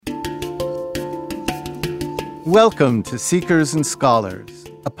Welcome to Seekers and Scholars,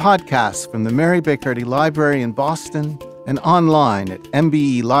 a podcast from the Mary Baker Eddy Library in Boston and online at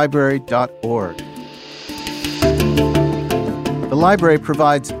mbelibrary.org. The library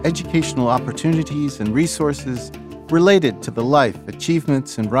provides educational opportunities and resources related to the life,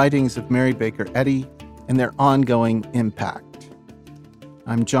 achievements, and writings of Mary Baker Eddy and their ongoing impact.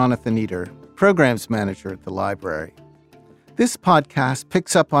 I'm Jonathan Eder, Programs Manager at the library. This podcast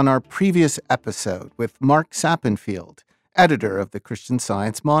picks up on our previous episode with Mark Sappenfield, editor of the Christian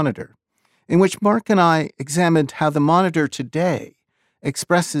Science Monitor, in which Mark and I examined how the Monitor today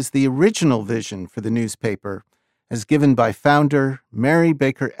expresses the original vision for the newspaper as given by founder Mary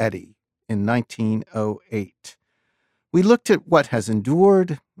Baker Eddy in 1908. We looked at what has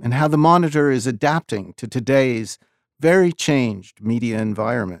endured and how the Monitor is adapting to today's very changed media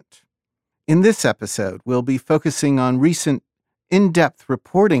environment. In this episode, we'll be focusing on recent in-depth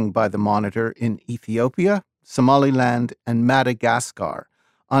reporting by the Monitor in Ethiopia, Somaliland, and Madagascar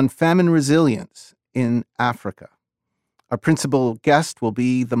on famine resilience in Africa. Our principal guest will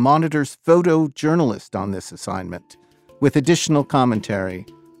be the Monitor's photojournalist on this assignment, with additional commentary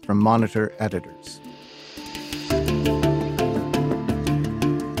from Monitor editors.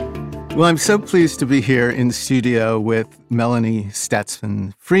 Well, I'm so pleased to be here in the studio with Melanie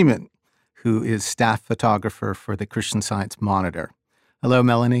Stetson-Freeman, who is staff photographer for the Christian Science Monitor. Hello,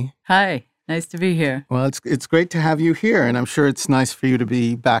 Melanie. Hi, nice to be here. Well, it's great to have you here, and I'm sure it's nice for you to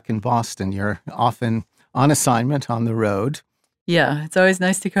be back in Boston. You're often on assignment on the road. Yeah, it's always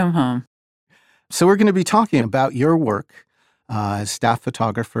nice to come home. So we're going to be talking about your work as staff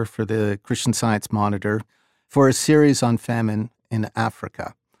photographer for the Christian Science Monitor for a series on famine in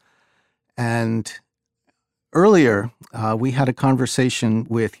Africa. And earlier, we had a conversation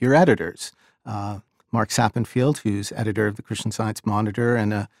with your editors, Mark Sappenfield, who's editor of the Christian Science Monitor,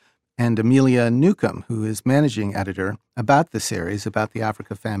 and Amelia Newcomb, who is managing editor, about the series, about the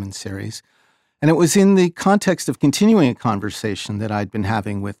Africa Famine series. And it was in the context of continuing a conversation that I'd been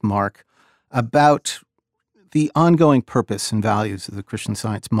having with Mark about the ongoing purpose and values of the Christian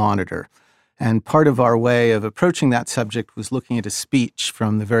Science Monitor. And part of our way of approaching that subject was looking at a speech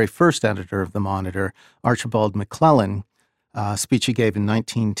from the very first editor of the Monitor, Archibald McClellan, a speech he gave in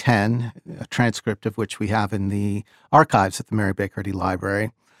 1910, a transcript of which we have in the archives at the Mary Baker Eddy Library.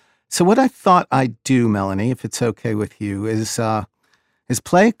 So what I thought I'd do, Melanie, if it's okay with you, is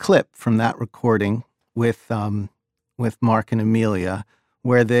play a clip from that recording with Mark and Amelia,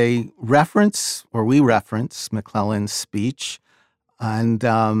 where they reference, or we reference, McClellan's speech,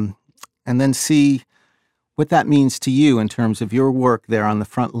 and then see what that means to you in terms of your work there on the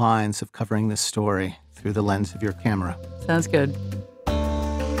front lines of covering this story through the lens of your camera. Sounds good.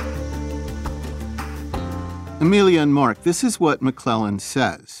 Amelia and Mark, this is what McClellan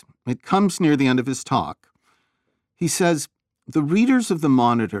says. It comes near the end of his talk. He says, "The readers of the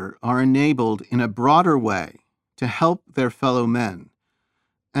Monitor are enabled in a broader way to help their fellow men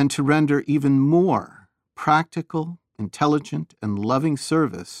and to render even more practical, intelligent, and loving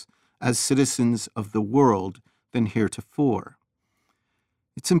service as citizens of the world than heretofore.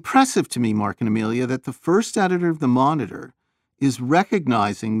 It's impressive to me, Mark and Amelia, that the first editor of the Monitor is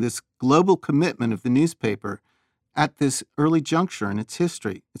recognizing this global commitment of the newspaper at this early juncture in its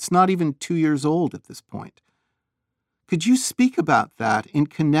history. It's not even 2 years old at this point. Could you speak about that in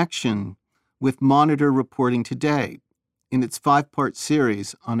connection with Monitor reporting today in its 5-part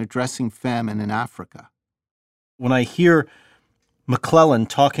series on addressing famine in Africa?" When I hear McClellan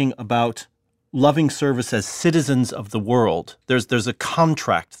talking about loving service as citizens of the world, there's a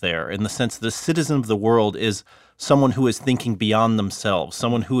contract there in the sense that a citizen of the world is someone who is thinking beyond themselves,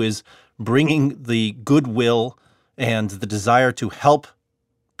 someone who is bringing the goodwill and the desire to help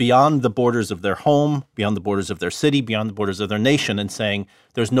beyond the borders of their home, beyond the borders of their city, beyond the borders of their nation, and saying,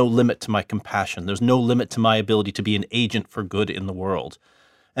 there's no limit to my compassion, there's no limit to my ability to be an agent for good in the world.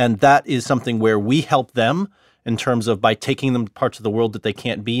 And that is something where we help them in terms of by taking them to parts of the world that they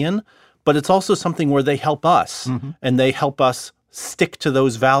can't be in, but it's also something where they help us, and they help us stick to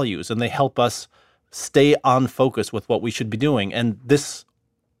those values, and they help us stay on focus with what we should be doing. And this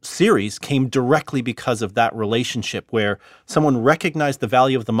series came directly because of that relationship where someone recognized the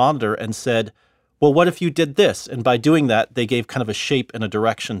value of the Monitor and said, well, what if you did this? And by doing that, they gave kind of a shape and a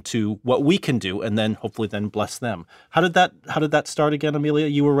direction to what we can do, and then hopefully then bless them. How did that start again, Amelia?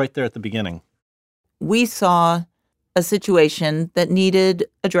 You were right there at the beginning. We saw a situation that needed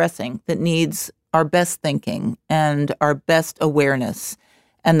addressing, that needs our best thinking and our best awareness.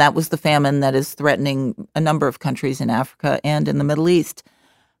 And that was the famine that is threatening a number of countries in Africa and in the Middle East.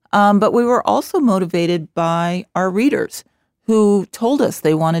 But we were also motivated by our readers who told us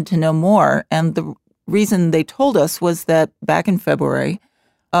they wanted to know more. And the reason they told us was that back in February,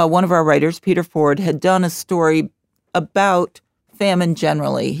 one of our writers, Peter Ford, had done a story about famine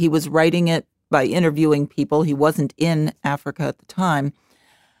generally. He was writing it by interviewing people. He wasn't in Africa at the time,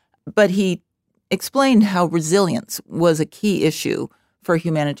 but he explained how resilience was a key issue for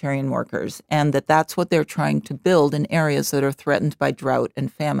humanitarian workers, and that that's what they're trying to build in areas that are threatened by drought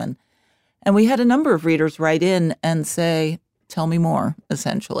and famine. And we had a number of readers write in and say, tell me more,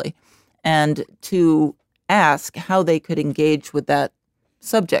 essentially, and to ask how they could engage with that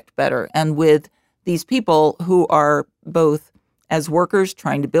subject better and with these people who are both as workers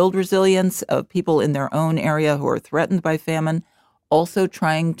trying to build resilience, of people in their own area who are threatened by famine, also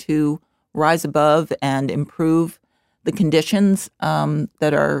trying to rise above and improve the conditions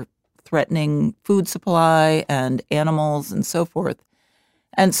that are threatening food supply and animals and so forth.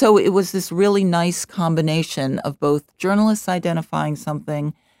 And so it was this really nice combination of both journalists identifying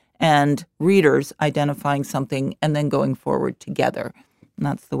something and readers identifying something and then going forward together. And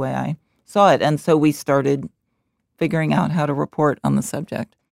that's the way I saw it. And so we started figuring out how to report on the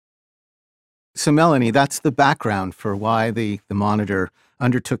subject. So, Melanie, that's the background for why the Monitor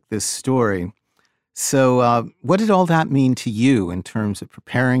undertook this story. So what did all that mean to you in terms of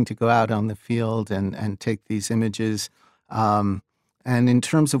preparing to go out on the field and take these images, and in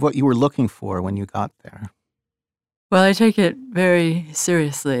terms of what you were looking for when you got there? Well, I take it very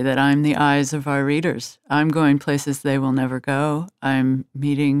seriously that I'm the eyes of our readers. I'm going places they will never go. I'm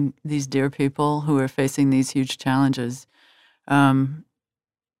meeting these dear people who are facing these huge challenges.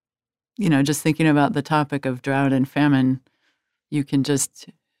 Just thinking about the topic of drought and famine, you can just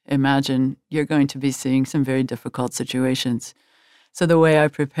imagine you're going to be seeing some very difficult situations. So the way I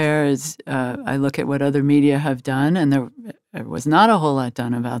prepare is I look at what other media have done, and there was not a whole lot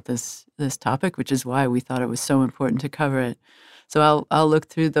done about this topic, which is why we thought it was so important to cover it. So I'll look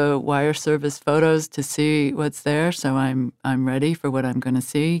through the wire service photos to see what's there, so I'm ready for what I'm going to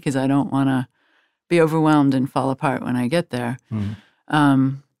see, because I don't want to be overwhelmed and fall apart when I get there.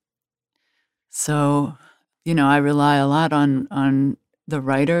 So I rely a lot on the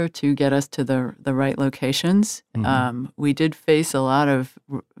writer to get us to the right locations. We did face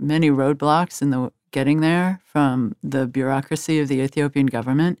many roadblocks in the getting there from the bureaucracy of the Ethiopian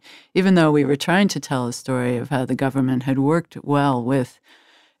government, even though we were trying to tell a story of how the government had worked well with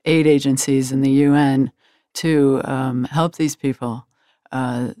aid agencies and the UN to help these people.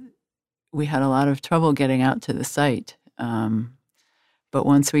 We had a lot of trouble getting out to the site. But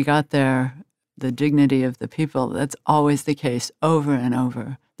once we got there, the dignity of the people, that's always the case over and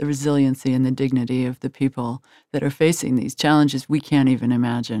over. The resiliency and the dignity of the people that are facing these challenges we can't even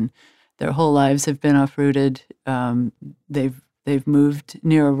imagine. Their whole lives have been uprooted. They've moved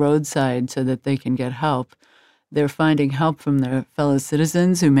near a roadside so that they can get help. They're finding help from their fellow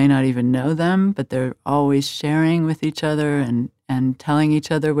citizens who may not even know them, but they're always sharing with each other and telling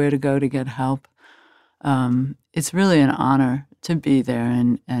each other where to go to get help. It's really an honor to be there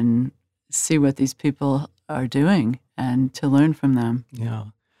and see what these people are doing and to learn from them. Yeah.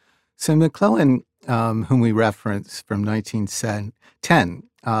 So McClellan, whom we reference from 1910,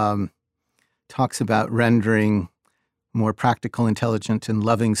 talks about rendering more practical, intelligent, and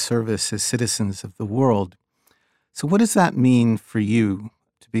loving service as citizens of the world. So what does that mean for you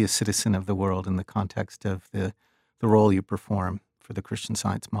to be a citizen of the world in the context of the role you perform for the Christian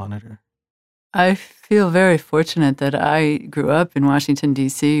Science Monitor? I feel very fortunate that I grew up in Washington,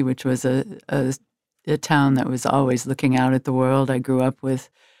 D.C., which was a town that was always looking out at the world. I grew up with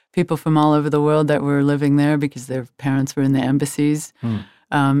people from all over the world that were living there because their parents were in the embassies.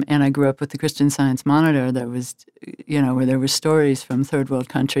 And I grew up with the Christian Science Monitor that was, where there were stories from third world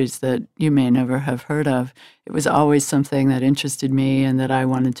countries that you may never have heard of. It was always something that interested me and that I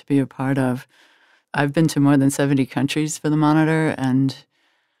wanted to be a part of. I've been to more than 70 countries for the Monitor, and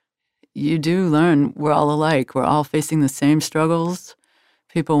you do learn we're all alike. We're all facing the same struggles.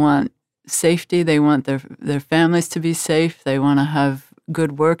 People want safety. They want their families to be safe. They want to have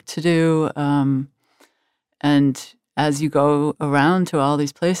good work to do. And as you go around to all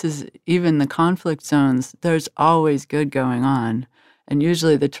these places, even the conflict zones, there's always good going on. And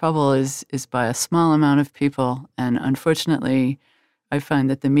usually the trouble is by a small amount of people. And unfortunately, I find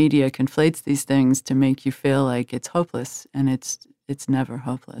that the media conflates these things to make you feel like it's hopeless, and it's never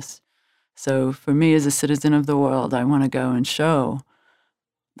hopeless. So for me as a citizen of the world, I want to go and show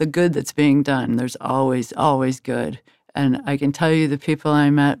the good that's being done. There's always, always good. And I can tell you the people I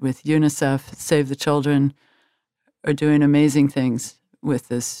met with UNICEF, Save the Children, are doing amazing things with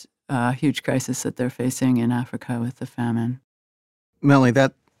this huge crisis that they're facing in Africa with the famine. Melanie,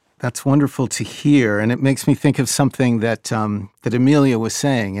 That's wonderful to hear, and it makes me think of something that that Amelia was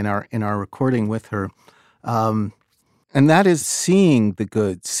saying in our recording with her, and that is seeing the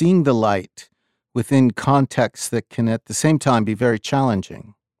good, seeing the light within contexts that can at the same time be very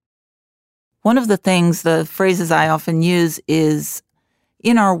challenging. One of the phrases I often use is,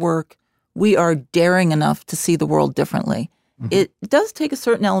 in our work, we are daring enough to see the world differently. Mm-hmm. It does take a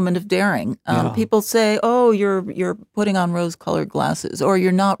certain element of daring. People say, oh, you're putting on rose-colored glasses, or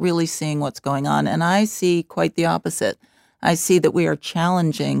you're not really seeing what's going on. And I see quite the opposite. I see that we are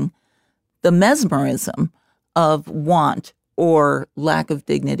challenging the mesmerism of want or lack of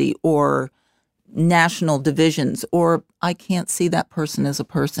dignity or national divisions, or I can't see that person as a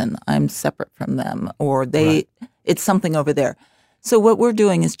person. I'm separate from them, or it's something over there. So what we're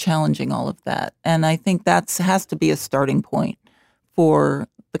doing is challenging all of that. And I think that has to be a starting point for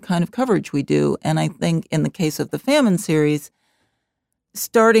the kind of coverage we do. And I think in the case of the famine series,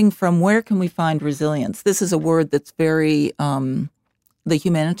 starting from where can we find resilience? This is a word that's very, the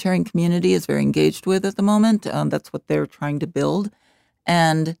humanitarian community is very engaged with at the moment. That's what they're trying to build.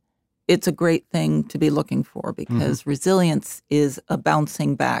 And it's a great thing to be looking for, because resilience is a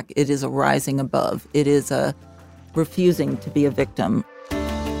bouncing back. It is a rising above. It is a refusing to be a victim.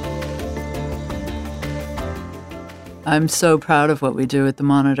 I'm so proud of what we do at the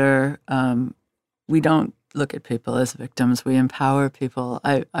Monitor. We don't look at people as victims. We empower people.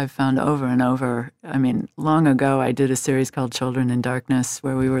 I've found over and over. I mean, long ago, I did a series called Children in Darkness,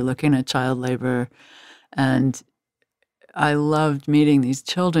 where we were looking at child labor, and I loved meeting these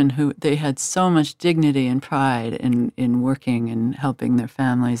children who they had so much dignity and pride in working and helping their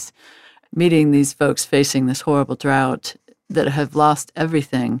families. Meeting these folks facing this horrible drought that have lost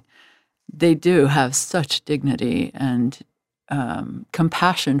everything, they do have such dignity and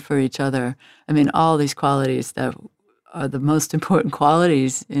compassion for each other. I mean, all these qualities that are the most important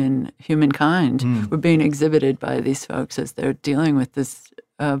qualities in humankind were being exhibited by these folks as they're dealing with this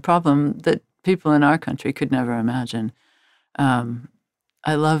problem that people in our country could never imagine.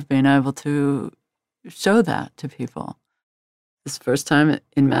 I love being able to show that to people. This first time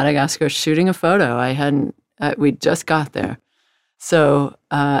in Madagascar shooting a photo, we just got there. So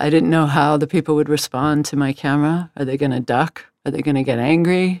I didn't know how the people would respond to my camera. Are they going to duck? Are they going to get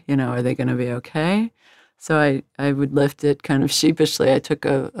angry? Are they going to be okay? So I would lift it kind of sheepishly. I took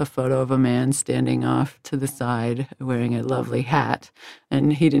a photo of a man standing off to the side wearing a lovely hat,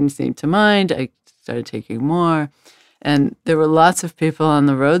 and he didn't seem to mind. I started taking more. And there were lots of people on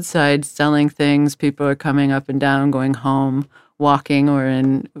the roadside selling things. People are coming up and down, going home, walking, or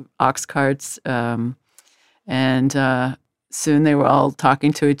in ox carts. And soon they were all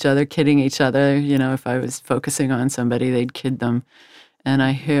talking to each other, kidding each other. If I was focusing on somebody, they'd kid them. And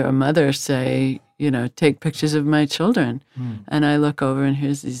I hear a mother say, take pictures of my children. And I look over, and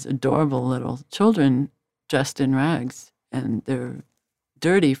here's these adorable little children dressed in rags. And they're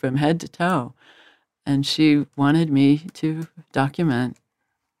dirty from head to toe. And she wanted me to document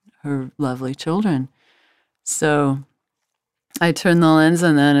her lovely children. So I turned the lens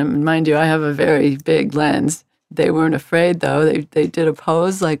on that, and mind you, I have a very big lens. They weren't afraid, though. They did a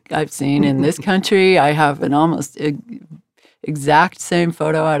pose like I've seen in this country. I have an almost exact same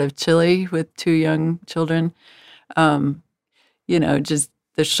photo out of Chile with two young children. Just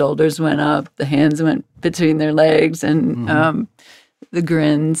the shoulders went up, the hands went between their legs, and the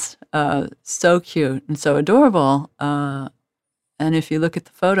grins, so cute and so adorable. And if you look at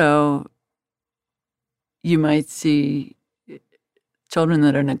the photo, you might see children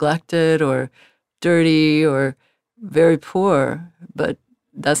that are neglected or dirty or very poor, but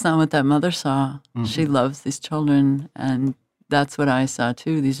that's not what that mother saw. She loves these children, and that's what I saw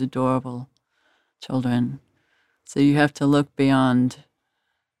too, these adorable children. So you have to look beyond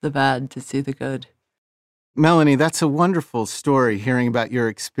the bad to see the good. Melanie, that's a wonderful story, hearing about your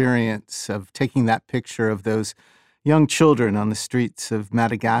experience of taking that picture of those young children on the streets of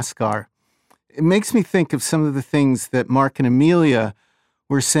Madagascar. It makes me think of some of the things that Mark and Amelia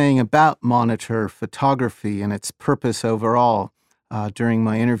were saying about Monitor photography and its purpose overall during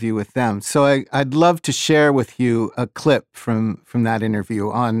my interview with them. So I'd love to share with you a clip from that interview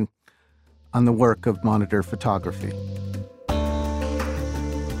on the work of Monitor photography.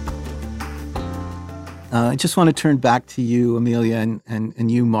 I just want to turn back to you, Amelia,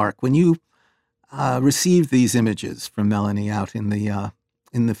 and you, Mark. When you received these images from Melanie out in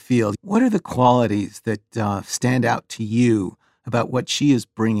the field, what are the qualities that stand out to you about what she is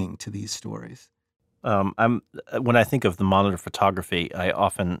bringing to these stories? When I think of the Monitor photography,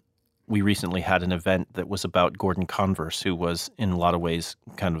 we recently had an event that was about Gordon Converse, who was in a lot of ways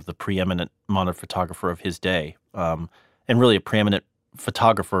kind of the preeminent Monitor photographer of his day, and really a preeminent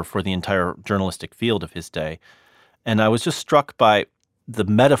photographer for the entire journalistic field of his day. And I was just struck by the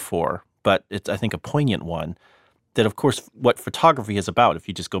metaphor, but it's, I think, a poignant one, that, of course, what photography is about, if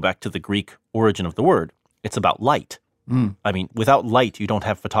you just go back to the Greek origin of the word, it's about light. I mean, without light, you don't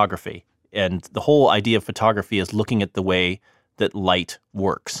have photography. And the whole idea of photography is looking at the way that light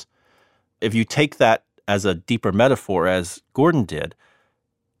works. If you take that as a deeper metaphor, as Gordon did,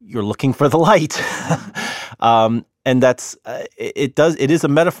 you're looking for the light. And that's it is a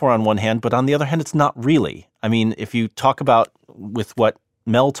metaphor on one hand, but on the other hand, it's not really. I mean, if you talk about with what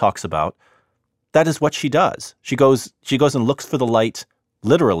Mel talks about, that is what she does. She goes and looks for the light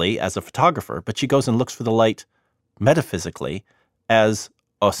literally as a photographer, but she goes and looks for the light metaphysically as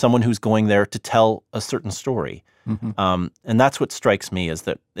someone who's going there to tell a certain story. And that's what strikes me is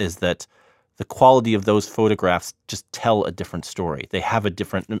that the quality of those photographs just tell a different story. They have a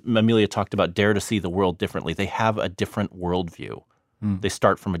different, Amelia talked about dare to see the world differently. They have a different worldview. They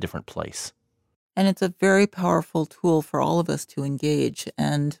start from a different place. And it's a very powerful tool for all of us to engage.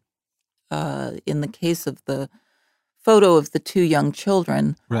 And in the case of the photo of the two young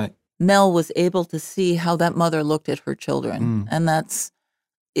children, Right. Mel was able to see how that mother looked at her children. And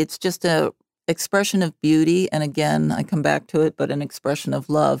it's just a expression of beauty. And again, I come back to it, but an expression of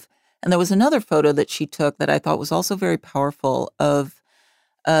love. And there was another photo that she took that I thought was also very powerful of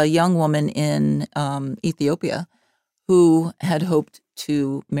a young woman in Ethiopia who had hoped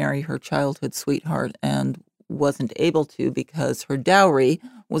to marry her childhood sweetheart and wasn't able to because her dowry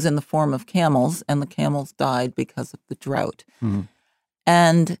was in the form of camels, and the camels died because of the drought.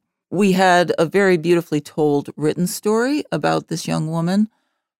 And we had a very beautifully told written story about this young woman,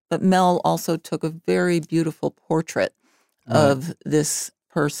 but Mel also took a very beautiful portrait of this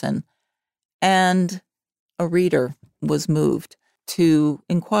person. And a reader was moved to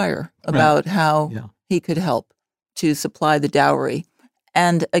inquire about how he could help to supply the dowry.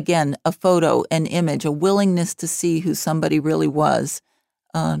 And again, a photo, an image, a willingness to see who somebody really was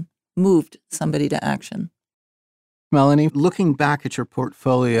moved somebody to action. Melanie, looking back at your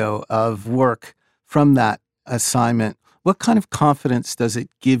portfolio of work from that assignment, what kind of confidence does it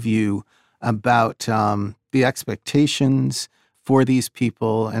give you about the expectations for these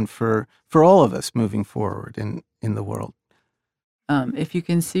people and for all of us moving forward in the world? If you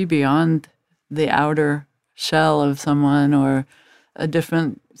can see beyond the outer shell of someone, or a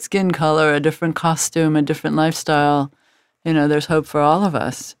different skin color, a different costume, a different lifestyle, there's hope for all of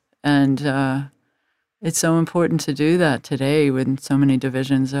us. And it's so important to do that today when so many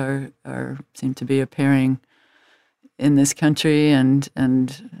divisions seem to be appearing in this country and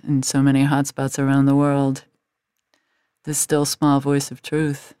in so many hotspots around the world. This still small voice of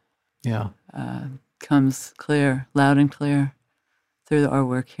truth comes clear, loud and clear through our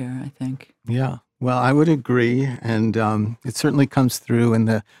work here, I think. Yeah. Well, I would agree, and it certainly comes through in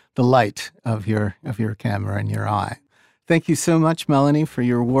the light of your camera and your eye. Thank you so much, Melanie, for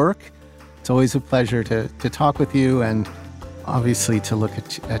your work. It's always a pleasure to talk with you, and obviously to look at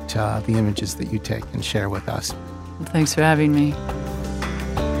the images that you take and share with us. Well, thanks for having me.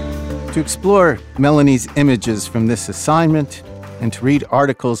 To explore Melanie's images from this assignment and to read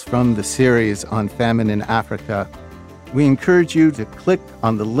articles from the series on famine in Africa, we encourage you to click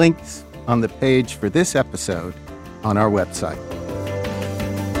on the links on the page for this episode on our website.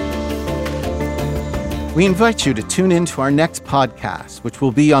 We invite you to tune in to our next podcast, which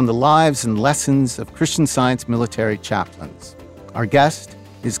will be on the lives and lessons of Christian Science military chaplains. Our guest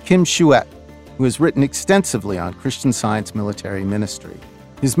is Kim Chouette, who has written extensively on Christian Science military ministry.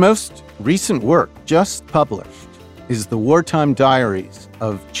 His most recent work, just published, is The Wartime Diaries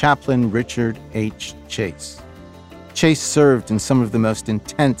of Chaplain Richard H. Chase. Chase served in some of the most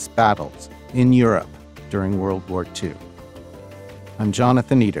intense battles in Europe during World War II. I'm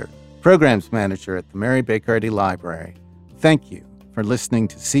Jonathan Eder, Programs Manager at the Mary Baker Eddy Library. Thank you for listening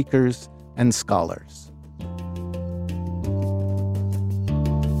to Seekers and Scholars.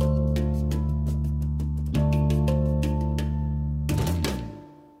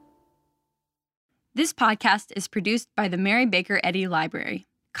 This podcast is produced by the Mary Baker Eddy Library.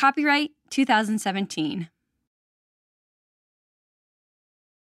 Copyright 2017.